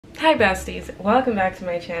Hi besties, welcome back to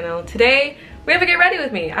my channel. Today we have a get ready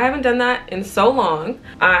with me. I haven't done that in so long.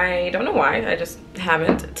 I don't know why, I just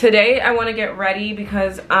haven't. Today I want to get ready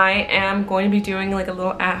because I am going to be doing like a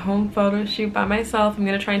little at-home photo shoot by myself. I'm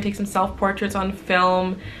going to try and take some self-portraits on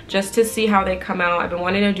film just to see how they come out. I've been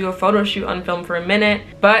wanting to do a photo shoot on film for a minute,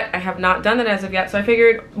 but I have not done that as of yet, so I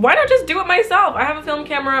figured why not just do it myself? I have a film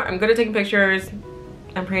camera, I'm good at taking pictures,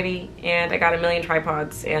 I'm pretty, and I got a million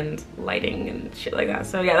tripods and lighting and shit like that.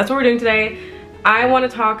 So yeah, that's what we're doing today. I want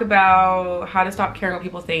to talk about how to stop caring what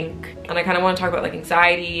people think, and I kind of want to talk about like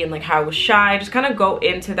anxiety and like how I was shy, just kind of go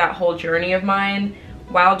into that whole journey of mine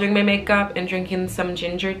while doing my makeup and drinking some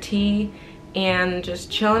ginger tea and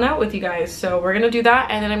just chilling out with you guys. So we're gonna do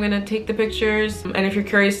that, and then I'm gonna take the pictures, and if you're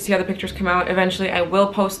curious to see how the pictures come out, eventually I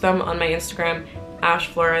will post them on my Instagram, Ash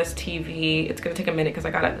Flores TV. It's gonna take a minute because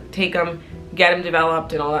I gotta take them, get them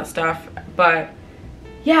developed and all that stuff, but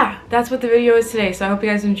yeah, that's what the video is today. So I hope you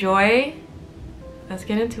guys enjoy. Let's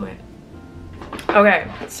get into it.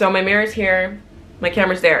 Okay, so my mirror's here, my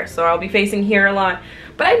camera's there, so I'll be facing here a lot,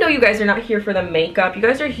 but I know you guys are not here for the makeup. You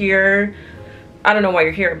guys are here, I don't know why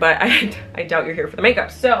you're here, but I doubt you're here for the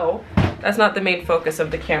makeup, so that's not the main focus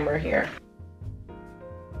of the camera here.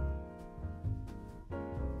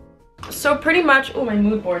 So pretty much, oh, my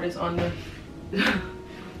mood board is on the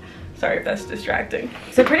sorry if that's distracting.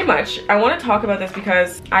 So pretty much I want to talk about this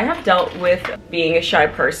because I have dealt with being a shy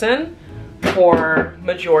person for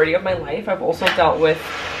majority of my life. I've also dealt with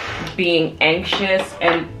being anxious,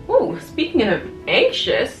 and ooh, speaking of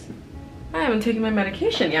anxious, I haven't taken my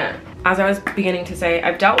medication yet. As I was beginning to say,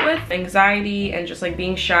 I've dealt with anxiety and just like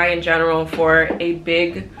being shy in general for a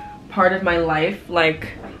big part of my life. Like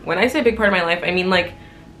when I say big part of my life, I mean like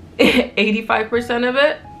 85% of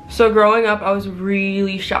it. So growing up, I was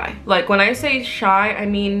really shy. Like when I say shy, I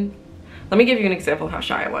mean, let me give you an example of how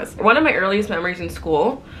shy I was. One of my earliest memories in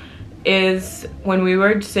school is when we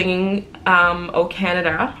were singing Oh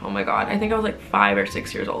Canada. Oh my god, I think I was like 5 or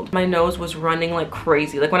 6 years old. My nose was running like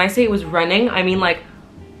crazy. Like when I say it was running, I mean like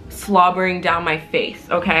slobbering down my face,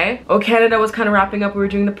 okay? Oh Canada was kind of wrapping up. We were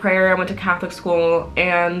doing the prayer. I went to Catholic school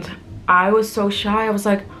and I was so shy. I was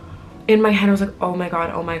like, in my head I was like, oh my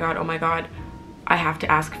god, oh my god, oh my god, I have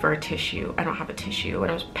to ask for a tissue. I don't have a tissue.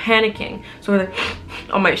 And I was panicking. So like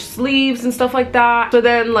on my sleeves and stuff like that. So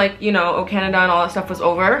then like, you know, Oh Canada and all that stuff was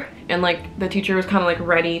over, and like the teacher was kind of like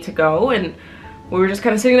ready to go, and we were just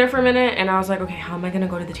kind of sitting there for a minute, and I was like, okay, how am I gonna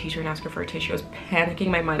go to the teacher and ask her for a tissue? I was panicking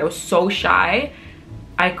in my mind. I was so shy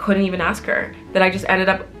I couldn't even ask her. Then I just ended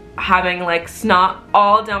up having like snot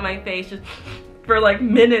all down my face just for like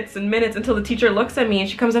minutes and minutes, until the teacher looks at me and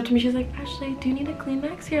she comes up to me. She's like, Ashley, do you need a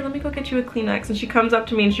Kleenex? Here, let me go get you a Kleenex. And she comes up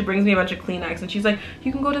to me and she brings me a bunch of Kleenex, and she's like,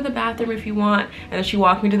 you can go to the bathroom if you want. And then she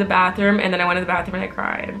walked me to the bathroom, and then I went to the bathroom and I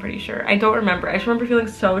cried, I'm pretty sure. I don't remember. I just remember feeling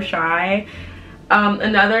so shy.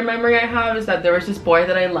 Another memory I have is that there was this boy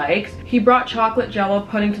that I liked. He brought chocolate jello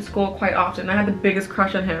pudding to school quite often. I had the biggest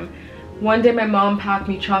crush on him. One day my mom packed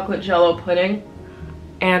me chocolate jello pudding,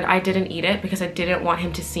 and I didn't eat it because I didn't want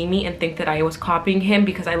him to see me and think that I was copying him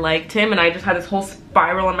because I liked him. And I just had this whole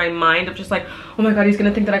spiral in my mind of just like, oh my god, he's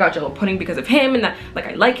gonna think that I got jello pudding because of him, and that like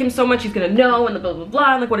I like him so much, he's gonna know, and the blah blah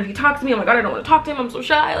blah, and like what if he talks to me? Oh my god, I don't want to talk to him, I'm so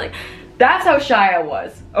shy. Like that's how shy I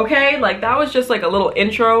was, okay? Like that was just like a little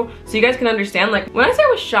intro so you guys can understand. Like when I say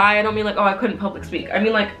I was shy, I don't mean like, oh, I couldn't public speak. I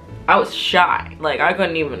mean like I was shy. Like I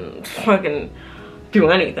couldn't even fucking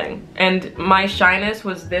do anything. And my shyness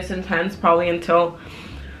was this intense probably until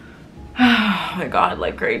oh my god,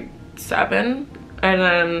 like grade 7. And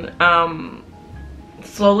then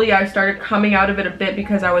slowly I started coming out of it a bit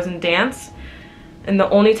because I was in dance, and the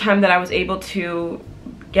only time that I was able to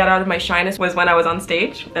get out of my shyness was when I was on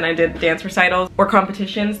stage and I did dance recitals or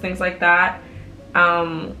competitions, things like that.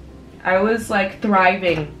 I was like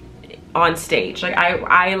thriving on stage. Like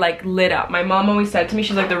I like lit up. My mom always said to me,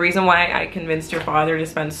 she's like, the reason why I convinced your father to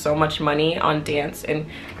spend so much money on dance and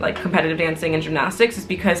like competitive dancing and gymnastics is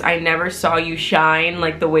because I never saw you shine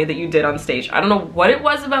like the way that you did on stage. I don't know what it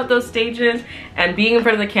was about those stages and being in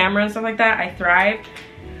front of the camera and stuff like that. I thrived.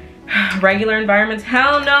 Regular environments,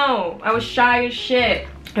 hell no. I was shy as shit.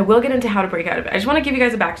 I will get into how to break out of it. I just want to give you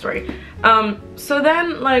guys a backstory. So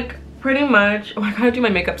then like pretty much, oh, I gotta do my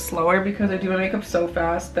makeup slower because I do my makeup so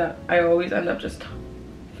fast that I always end up just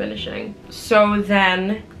finishing. So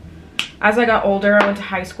then as I got older, I went to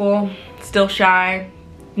high school, still shy,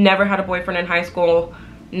 never had a boyfriend in high school,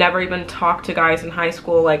 never even talked to guys in high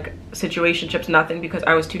school, like situationships, nothing, because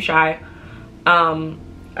I was too shy.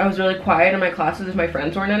 I was really quiet in my classes if my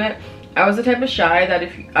friends weren't in it. I was the type of shy that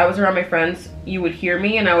if I was around my friends, you would hear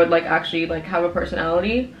me and I would like actually like have a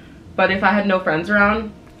personality. But if I had no friends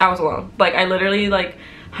around, I was alone. Like I literally like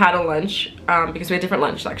had a lunch because we had different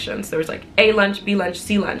lunch sections. There was like A lunch, B lunch,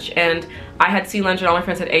 C lunch, and I had C lunch and all my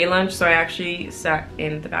friends had A lunch, so I actually sat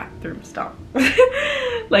in the bathroom stall.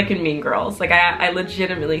 Like in Mean Girls. Like I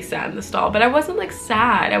legitimately sat in the stall, but I wasn't like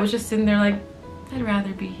sad. I was just sitting there like, I'd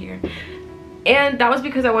rather be here. And that was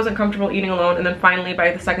because I wasn't comfortable eating alone. And then finally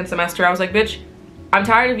by the second semester, I was like, bitch, I'm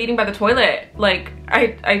tired of eating by the toilet. Like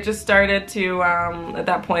I just started to, at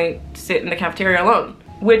that point, sit in the cafeteria alone.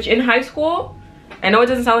 Which in high school, I know it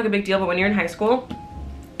doesn't sound like a big deal, but when you're in high school,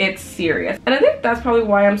 it's serious. And I think that's probably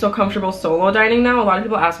why I'm so comfortable solo dining now. A lot of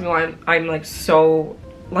people ask me why I'm like so,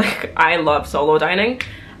 like I love solo dining.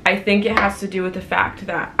 I think it has to do with the fact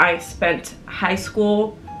that I spent high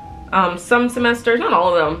school, some semesters, not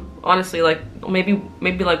all of them, honestly, like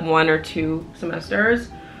maybe like 1 or 2 semesters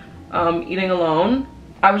eating alone.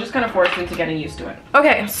 I was just kind of forced into getting used to it.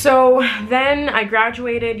 Okay, so then I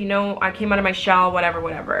graduated, you know, I came out of my shell,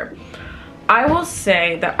 whatever. I will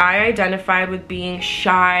say that I identified with being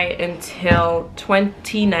shy until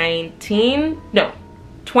 2019, no,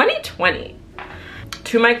 2020.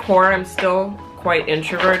 To my core, I'm still quite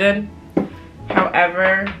introverted.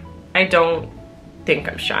 However, I don't think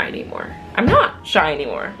I'm shy anymore. I'm not shy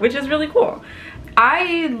anymore, which is really cool.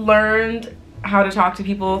 I learned how to talk to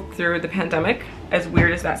people through the pandemic, as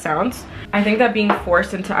weird as that sounds. I think that being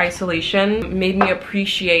forced into isolation made me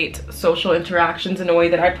appreciate social interactions in a way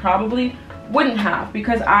that I probably wouldn't have,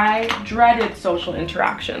 because I dreaded social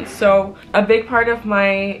interactions. So a big part of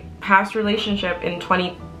my past relationship in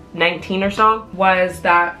 2019 or so was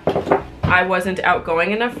that I wasn't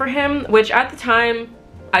outgoing enough for him, which at the time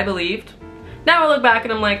I believed. Now I look back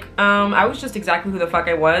and I'm like, I was just exactly who the fuck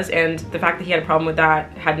I was, and the fact that he had a problem with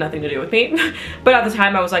that had nothing to do with me. But at the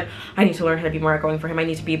time I was like, I need to learn how to be more outgoing for him. I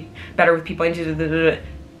need to be better with people. I need to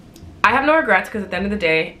I have no regrets, because at the end of the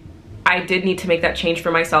day, I did need to make that change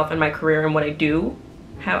for myself and my career and what I do.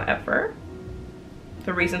 However,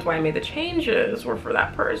 the reasons why I made the changes were for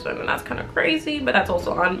that person, and that's kind of crazy, but that's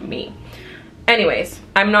also on me. Anyways,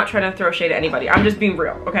 I'm not trying to throw shade at anybody. I'm just being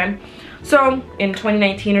real, okay? So in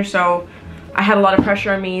 2019 or so, I had a lot of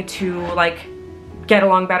pressure on me to like get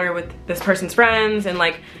along better with this person's friends and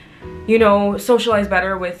like, you know, socialize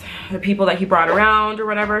better with the people that he brought around or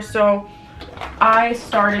whatever. So I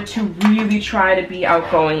started to really try to be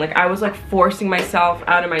outgoing. Like I was like forcing myself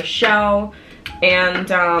out of my shell, and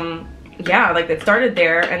yeah, like it started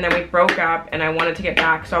there, and then we broke up and I wanted to get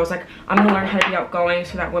back. So I was like, I'm gonna learn how to be outgoing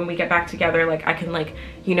so that when we get back together, like I can like,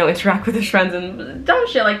 you know, interact with his friends and dumb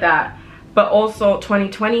shit like that. But also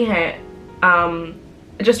 2020 hit.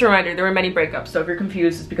 Just a reminder, there were many breakups, so if you're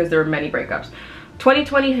confused, it's because there were many breakups.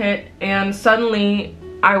 2020 hit, and suddenly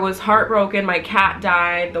I was heartbroken, my cat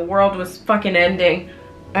died, the world was fucking ending,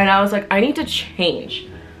 and I was like, I need to change.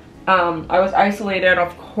 I was isolated,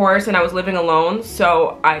 of course, and I was living alone,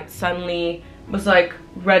 so I suddenly was like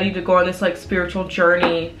ready to go on this like spiritual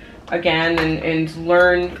journey again and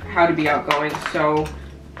learn how to be outgoing. So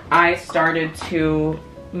I started to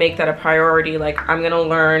make that a priority. Like, I'm gonna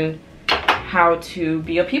learn how to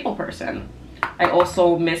be a people person. I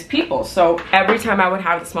also miss people, so every time I would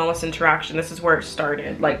have the smallest interaction, this is where it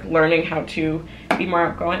started, like learning how to be more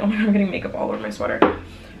outgoing. Oh my god, I'm getting makeup all over my sweater.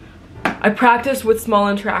 I practiced with small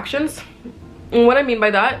interactions, and what I mean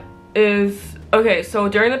by that is, okay, so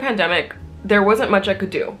during the pandemic there wasn't much I could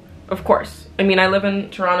do, of course. I mean, I live in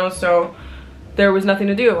Toronto, so there was nothing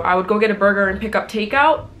to do. I would go get a burger and pick up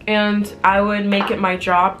takeout, and I would make it my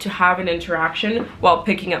job to have an interaction while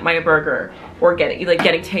picking up my burger or getting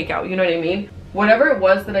takeout, you know what I mean? Whatever it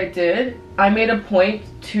was that I did, I made a point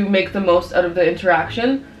to make the most out of the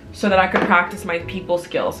interaction so that I could practice my people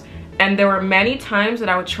skills. And there were many times that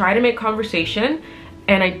I would try to make conversation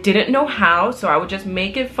and I didn't know how, so I would just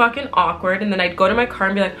make it fucking awkward, and then I'd go to my car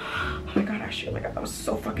and be like, oh my god, Ashley, oh my god, that was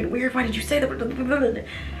so fucking weird, why did you say that?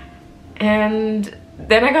 And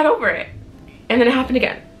then I got over it, and then it happened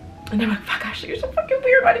again. And I'm like, fuck, Ashley, you're so fucking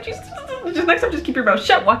weird, why did you, just next time just keep your mouth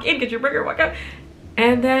shut, walk in, get your burger, walk out.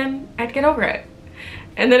 And then I'd get over it.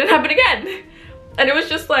 And then it happened again. And it was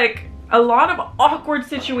just like a lot of awkward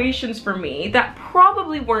situations for me that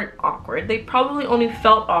probably weren't awkward. They probably only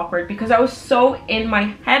felt awkward because I was so in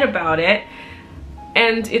my head about it.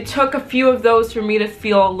 And it took a few of those for me to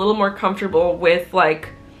feel a little more comfortable with like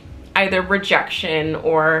either rejection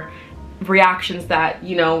or reactions that,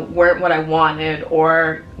 you know, weren't what I wanted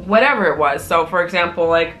or whatever it was. So for example,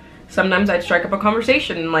 like sometimes I'd strike up a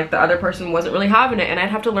conversation and like the other person wasn't really having it, and I'd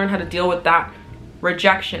have to learn how to deal with that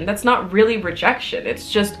rejection. That's not really rejection, it's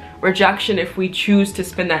just rejection if we choose to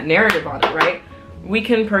spin that narrative on it, right? We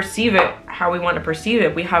can perceive it how we want to perceive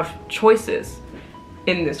it. We have choices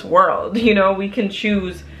in this world, you know? We can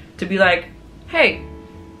choose to be like, hey,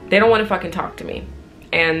 they don't want to fucking talk to me.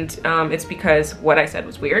 And it's because what I said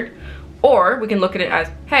was weird. Or we can look at it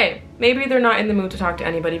as, hey, maybe they're not in the mood to talk to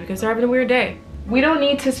anybody because they're having a weird day. We don't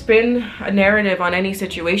need to spin a narrative on any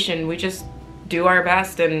situation. We just do our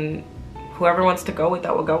best, and whoever wants to go with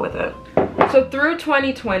that will go with it. So through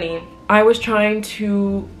 2020, I was trying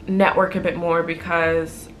to network a bit more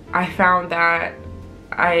because I found that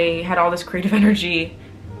I had all this creative energy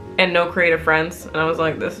and no creative friends, and I was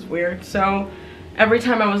like, this is weird. So every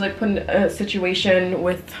time I was like put in a situation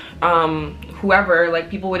with whoever, like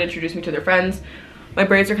people would introduce me to their friends. My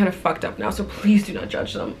braids are kind of fucked up now, so please do not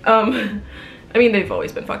judge them. I mean, they've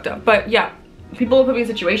always been fucked up, but yeah, people would put me in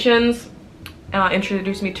situations,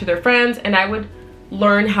 introduce me to their friends, and I would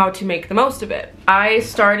learn how to make the most of it. I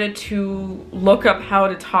started to look up how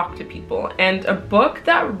to talk to people, and a book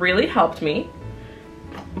that really helped me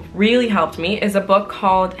is a book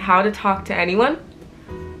called How to Talk to Anyone.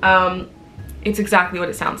 It's exactly what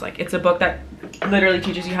it sounds like. It's a book that literally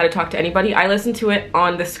teaches you how to talk to anybody. I listened to it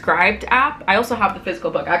on the Scribed app. I also have the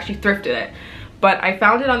physical book. I actually thrifted it, but I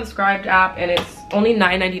found it on the Scribed app, and it's only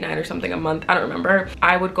 $9.99 or something a month. I don't remember.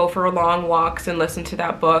 I would go for long walks and listen to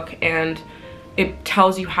that book, and it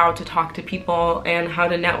tells you how to talk to people and how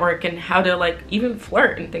to network and how to like even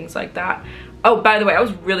flirt and things like that. Oh, by the way, I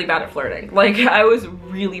was really bad at flirting. Like, I was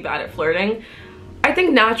really bad at flirting. I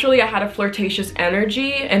think naturally I had a flirtatious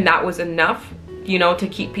energy, and that was enough, you know, to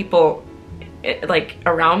keep people like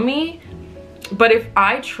around me. But if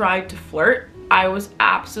I tried to flirt, I was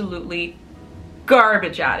absolutely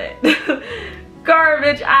garbage at it.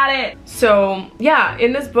 Garbage at it. So yeah,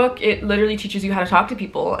 in this book, it literally teaches you how to talk to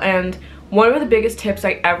people. And one of the biggest tips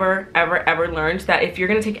I ever learned, that if you're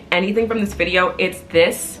gonna take anything from this video, it's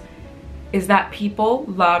this, is that people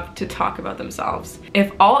love to talk about themselves.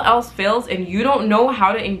 If all else fails and you don't know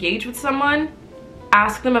how to engage with someone,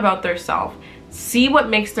 ask them about their self. See what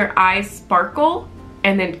makes their eyes sparkle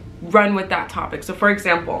and then run with that topic. So for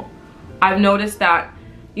example, I've noticed that,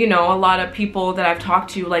 you know, a lot of people that I've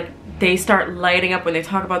talked to, like, they start lighting up when they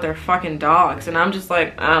talk about their fucking dogs, and I'm just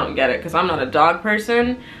like, I don't get it, because I'm not a dog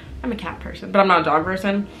person. I'm a cat person, but I'm not a dog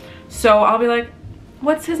person. So I'll be like,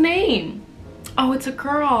 what's his name? Oh, it's a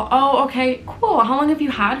girl. Oh, okay, cool. How long have you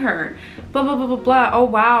had her? Blah, blah, blah, blah, blah. Oh,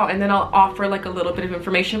 wow. And then I'll offer like a little bit of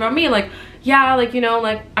information about me. Like, yeah, like, you know,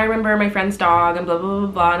 like I remember my friend's dog and blah, blah, blah,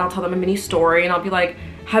 blah. And I'll tell them a mini story, and I'll be like,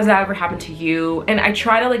 has that ever happened to you? And I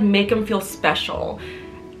try to like make them feel special.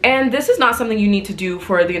 And this is not something you need to do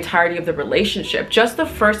for the entirety of the relationship. Just the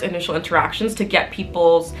first initial interactions to get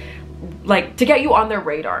people's, like, to get you on their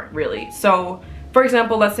radar, really. So for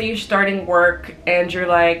example, let's say you're starting work and you're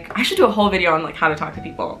like, I should do a whole video on like how to talk to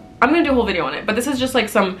people. I'm gonna do a whole video on it, but this is just like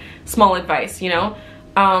some small advice, you know?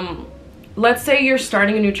 Let's say you're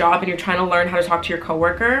starting a new job and you're trying to learn how to talk to your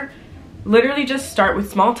coworker. Literally just start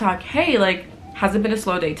with small talk. Hey, like, has it been a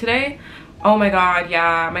slow day today? Oh my god,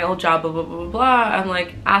 yeah, my old job, blah, blah, blah, blah, blah. And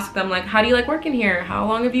like, ask them like, how do you like working here? How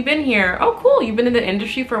long have you been here? Oh, cool, you've been in the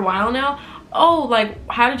industry for a while now? Oh, like,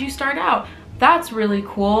 how did you start out? That's really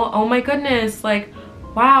cool. Oh my goodness, like,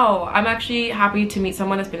 wow, I'm actually happy to meet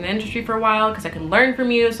someone that's been in the industry for a while because I can learn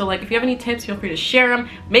from you. So like, if you have any tips, feel free to share them.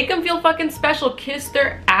 Make them feel fucking special. Kiss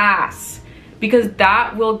their ass, because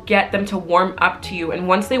that will get them to warm up to you. And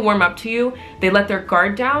once they warm up to you, they let their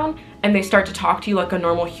guard down and they start to talk to you like a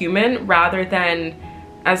normal human rather than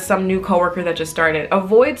as some new coworker that just started.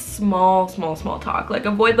 Avoid small talk. Like,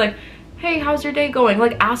 avoid like, hey, how's your day going?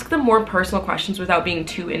 Like, ask them more personal questions without being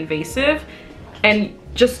too invasive, and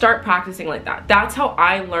just start practicing like that. That's how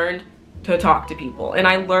I learned to talk to people, and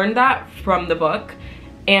I learned that from the book.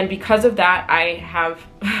 And because of that, I've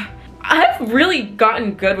really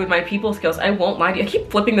gotten good with my people skills. I won't lie to you. I keep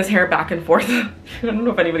flipping this hair back and forth. I don't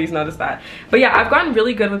know if anybody's noticed that. But yeah, I've gotten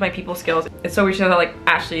really good with my people skills. It's so weird to know that like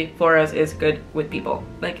Ashley Flores is good with people.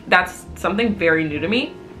 Like, that's something very new to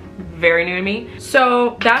me. Very new to me.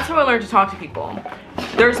 So that's how I learned to talk to people.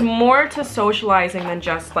 There's more to socializing than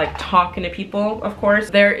just like talking to people, of course.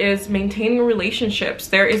 There is maintaining relationships.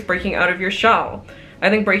 There is breaking out of your shell. I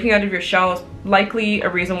think breaking out of your shell is likely a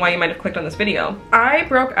reason why you might have clicked on this video. I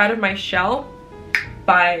broke out of my shell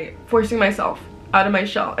by forcing myself out of my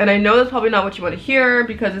shell. And I know that's probably not what you want to hear,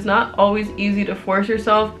 because it's not always easy to force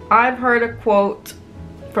yourself. I've heard a quote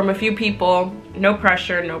from a few people, no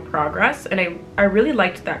pressure, no progress. And I really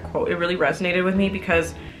liked that quote. It really resonated with me,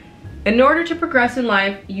 because in order to progress in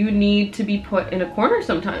life, you need to be put in a corner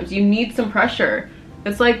sometimes. You need some pressure.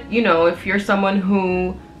 It's like, you know, if you're someone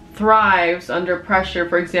who thrives under pressure,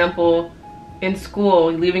 for example, in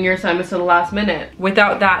school, leaving your assignments to the last minute.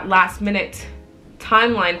 Without that last minute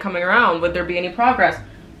timeline coming around, would there be any progress?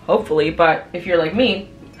 Hopefully, but if you're like me,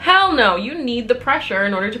 Hell no, you need the pressure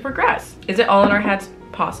in order to progress. Is it all in our heads?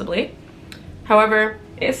 Possibly. However,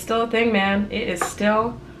 it's still a thing, man. It is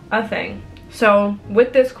still a thing. So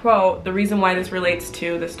with this quote, the reason why this relates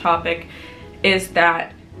to this topic is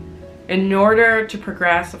that in order to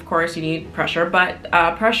progress, of course, you need pressure, but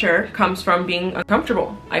pressure comes from being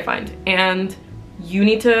uncomfortable, I find. And you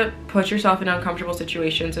need to put yourself in uncomfortable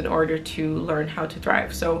situations in order to learn how to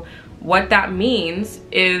thrive. So what that means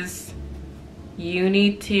is you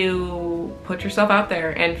need to put yourself out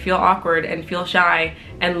there and feel awkward and feel shy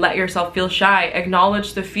and let yourself feel shy.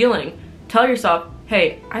 Acknowledge the feeling. Tell yourself,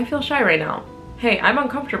 hey, I feel shy right now. Hey, I'm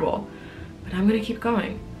uncomfortable, but I'm gonna keep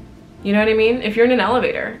going. You know what I mean? If you're in an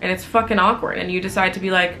elevator and it's fucking awkward and you decide to be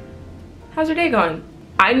like, how's your day going?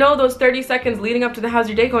 I know those 30 seconds leading up to the how's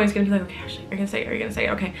your day going is gonna be like, okay, actually, are you gonna say it? Are you gonna say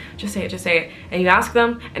it? Okay, just say it, just say it. And you ask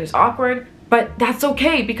them and it's awkward, but that's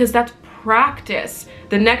okay because that's practice.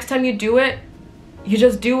 The next time you do it, you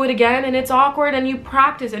just do it again and it's awkward and you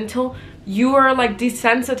practice until you are like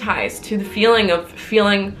desensitized to the feeling of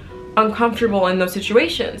feeling uncomfortable in those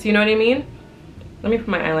situations. You know what I mean? Let me put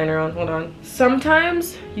my eyeliner on, hold on.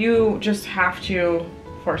 Sometimes you just have to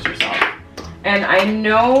force yourself. And I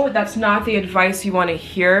know that's not the advice you want to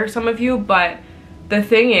hear, some of you, but the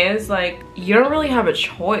thing is, like, you don't really have a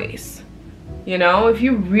choice. You know, if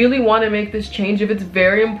you really want to make this change, if it's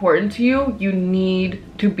very important to you, you need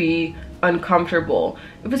to be uncomfortable.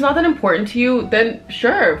 If it's not that important to you, then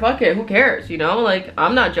sure, fuck it, who cares, you know? Like,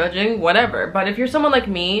 I'm not judging, whatever. But if you're someone like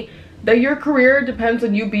me, that your career depends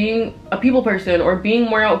on you being a people person or being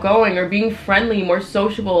more outgoing or being friendly, more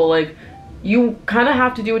sociable, like, you kind of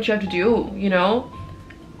have to do what you have to do, you know?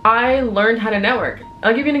 I learned how to network.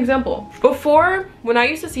 I'll give you an example. Before, when I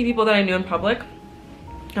used to see people that I knew in public,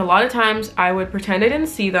 a lot of times I would pretend I didn't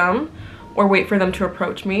see them or wait for them to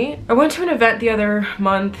approach me. I went to an event the other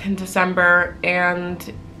month in December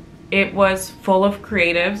and it was full of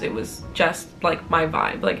creatives. It was just like my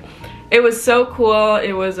vibe. Like, it was so cool.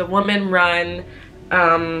 It was a woman-run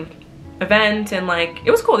event and like, it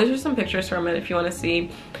was cool. There's just some pictures from it if you want to see.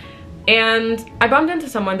 And I bumped into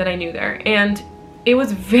someone that I knew there and it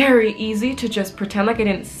was very easy to just pretend like I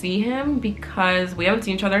didn't see him because we haven't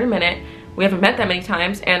seen each other in a minute. We haven't met that many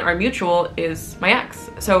times and our mutual is my ex.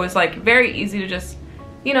 So it was like very easy to just,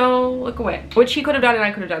 you know, look away, which he could have done and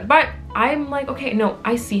I could have done. But I'm like, okay, no,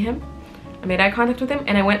 I see him. I made eye contact with him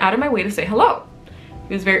and I went out of my way to say hello.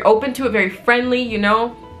 He was very open to it, very friendly, you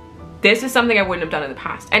know. This is something I wouldn't have done in the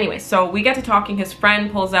past. Anyway, so we get to talking, his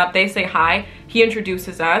friend pulls up, they say hi, he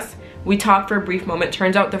introduces us. We talk for a brief moment.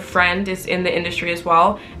 Turns out the friend is in the industry as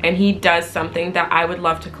well, and he does something that I would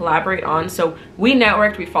love to collaborate on. So we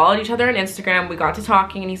networked, we followed each other on Instagram, we got to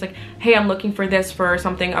talking, and he's like, hey, I'm looking for this for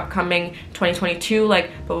something upcoming 2022, like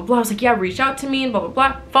blah, blah, blah. I was like, yeah, reach out to me and blah, blah,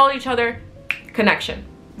 blah. Followed each other, connection,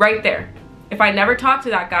 right there. If I never talked to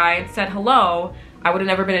that guy and said hello, I would have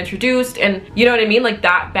never been introduced, and you know what I mean? Like,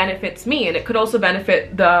 that benefits me, and it could also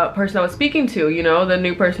benefit the person I was speaking to, you know, the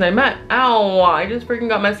new person I met. Ow, I just freaking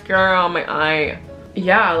got mascara on my eye.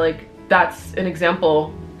 Yeah, like, that's an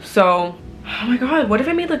example. So, oh my god, what if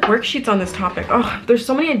I made like worksheets on this topic? Oh, there's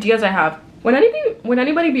so many ideas I have. Would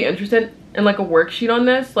anybody be interested in like a worksheet on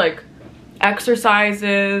this? Like,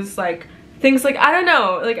 exercises, like, things like, I don't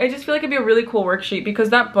know, like, I just feel like it'd be a really cool worksheet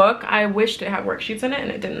because that book, I wished it had worksheets in it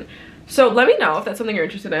and it didn't. So let me know if that's something you're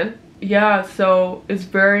interested in. Yeah, so it's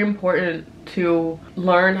very important to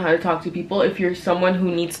learn how to talk to people if you're someone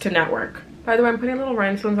who needs to network. By the way, I'm putting little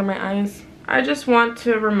rhinestones on my eyes. I just want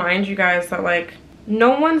to remind you guys that, like,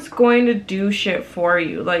 no one's going to do shit for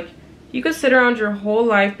you. Like, you could sit around your whole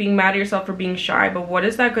life being mad at yourself for being shy, but what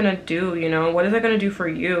is that gonna do, you know? What is that gonna do for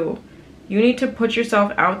you? You need to put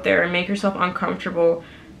yourself out there and make yourself uncomfortable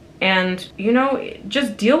and, you know,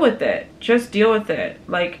 just deal with it. Just deal with it.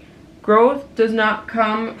 Like, growth does not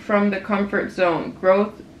come from the comfort zone.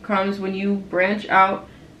 Growth comes when you branch out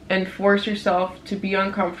and force yourself to be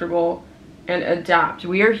uncomfortable and adapt.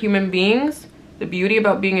 We are human beings. The beauty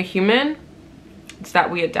about being a human is that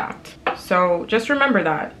we adapt. So just remember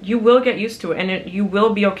that. You will get used to it and you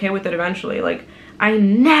will be okay with it eventually. Like, I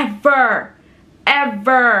never,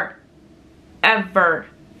 ever, ever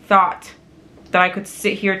thought that I could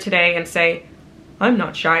sit here today and say, I'm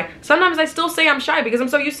not shy. Sometimes I still say I'm shy because I'm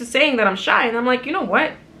so used to saying that I'm shy, and I'm like, you know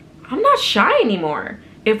what? I'm not shy anymore.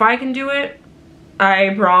 If I can do it,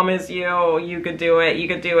 I promise you, you could do it. You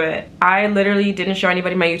could do it. I literally didn't show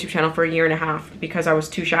anybody my YouTube channel for a year and a half because I was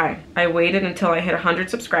too shy. I waited until I hit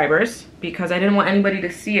 100 subscribers because I didn't want anybody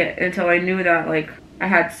to see it until I knew that, like, I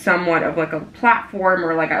had somewhat of like a platform,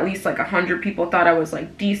 or like at least like 100 people thought I was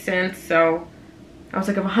like decent. So I was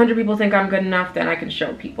like, if 100 people think I'm good enough, then I can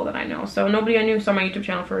show people that I know. So nobody I knew saw my YouTube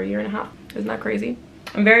channel for a year and a half. Isn't that crazy?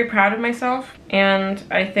 I'm very proud of myself, and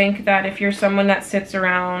I think that if you're someone that sits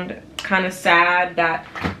around kind of sad that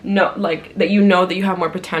that you know that you have more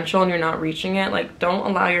potential and you're not reaching it, like, don't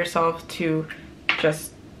allow yourself to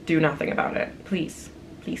just do nothing about it. Please,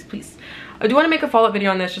 please, please. I do want to make a follow-up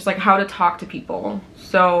video on this, just like how to talk to people.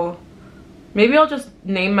 So maybe I'll just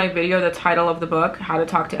name my video the title of the book, How to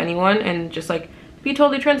Talk to Anyone, and just like be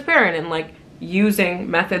totally transparent and like using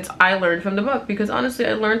methods I learned from the book, because honestly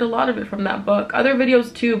I learned a lot of it from that book. Other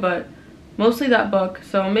videos too, but mostly that book.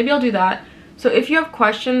 So maybe I'll do that. So if you have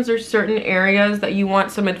questions or certain areas that you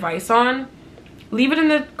want some advice on, leave it in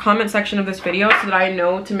the comment section of this video so that I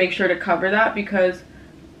know to make sure to cover that, because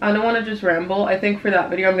I don't want to just ramble. I think for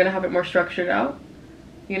that video I'm going to have it more structured out,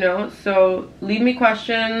 you know. So leave me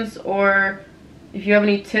questions, or if you have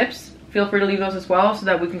any tips, feel free to leave those as well, so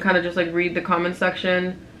that we can kind of just like read the comment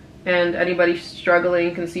section and anybody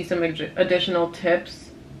struggling can see some additional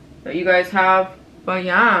tips that you guys have. But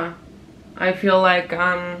yeah, I feel like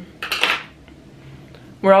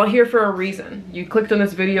we're all here for a reason. You clicked on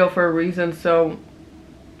this video for a reason, so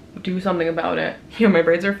do something about it. Yeah, my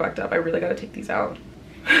braids are fucked up. I really gotta take these out.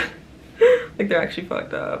 Like, they're actually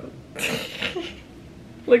fucked up.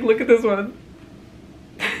 Like, look at this one.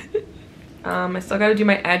 I still gotta do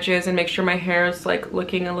my edges and make sure my hair is like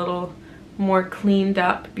looking a little more cleaned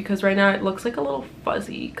up, because right now it looks like a little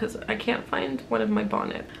fuzzy because I can't find one of my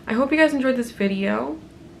bonnet. I hope you guys enjoyed this video.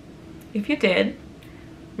 If you did,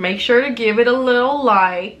 make sure to give it a little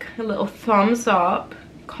like, a little thumbs up,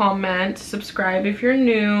 comment, subscribe if you're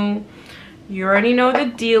new. You already know the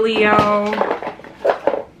dealio.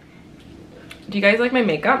 Do you guys like my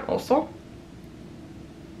makeup also?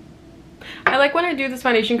 I like when I do this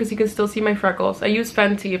foundation because you can still see my freckles. I use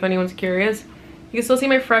Fenty if anyone's curious. You can still see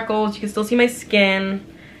my freckles, you can still see my skin.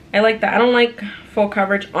 I like that. I don't like full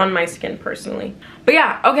coverage on my skin personally. But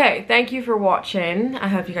yeah, okay, thank you for watching. I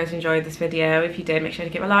hope you guys enjoyed this video. If you did, make sure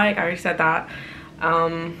to give a like. I already said that.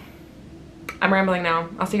 I'm rambling now.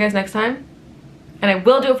 I'll see you guys next time. And I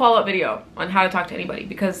will do a follow-up video on how to talk to anybody,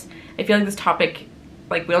 because I feel like this topic,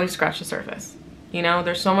 like, we only scratched the surface. You know,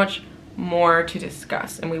 there's so much more to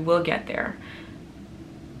discuss, and we will get there.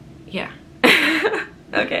 Yeah.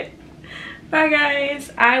 Okay. Bye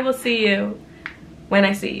guys. I will see you when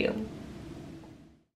I see you.